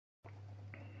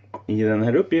I den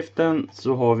här uppgiften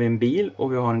så har vi en bil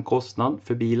och vi har en kostnad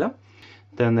för bilen.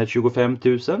 Den är 25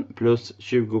 000 plus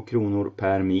 20 kronor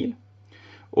per mil.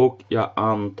 Och jag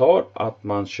antar att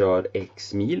man kör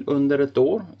x mil under ett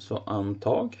år. Så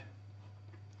antag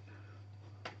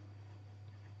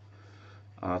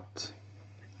att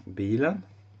bilen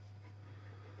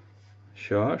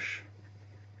körs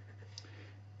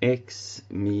x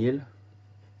mil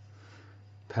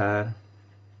per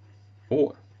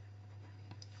år.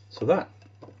 Sådär.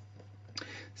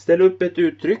 Ställ upp ett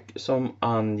uttryck som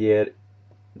anger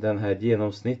den här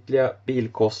genomsnittliga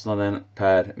bilkostnaden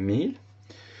per mil.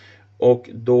 Och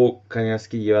då kan jag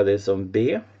skriva det som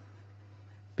B.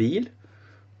 Bil.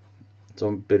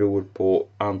 Som beror på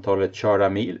antalet körda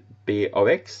mil. B av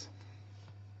x.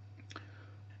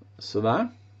 Sådär.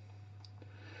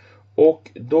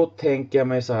 Och då tänker jag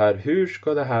mig så här. Hur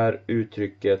ska det här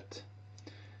uttrycket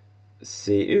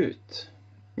se ut?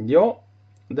 Ja,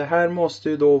 det här måste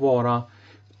ju då vara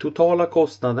totala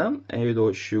kostnaden är ju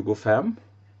då 25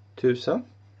 000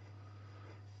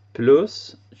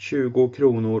 plus 20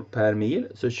 kronor per mil.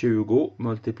 Så 20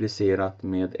 multiplicerat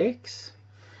med x.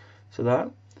 Sådär.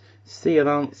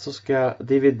 Sedan så ska jag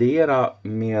dividera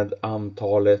med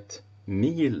antalet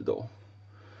mil då.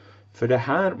 För det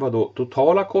här var då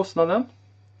totala kostnaden.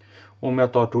 Om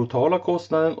jag tar totala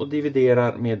kostnaden och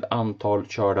dividerar med antal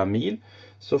körda mil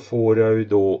så får jag ju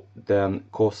då den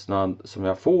kostnad som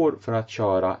jag får för att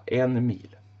köra en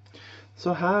mil.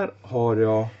 Så här har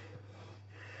jag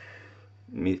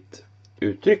mitt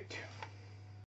uttryck.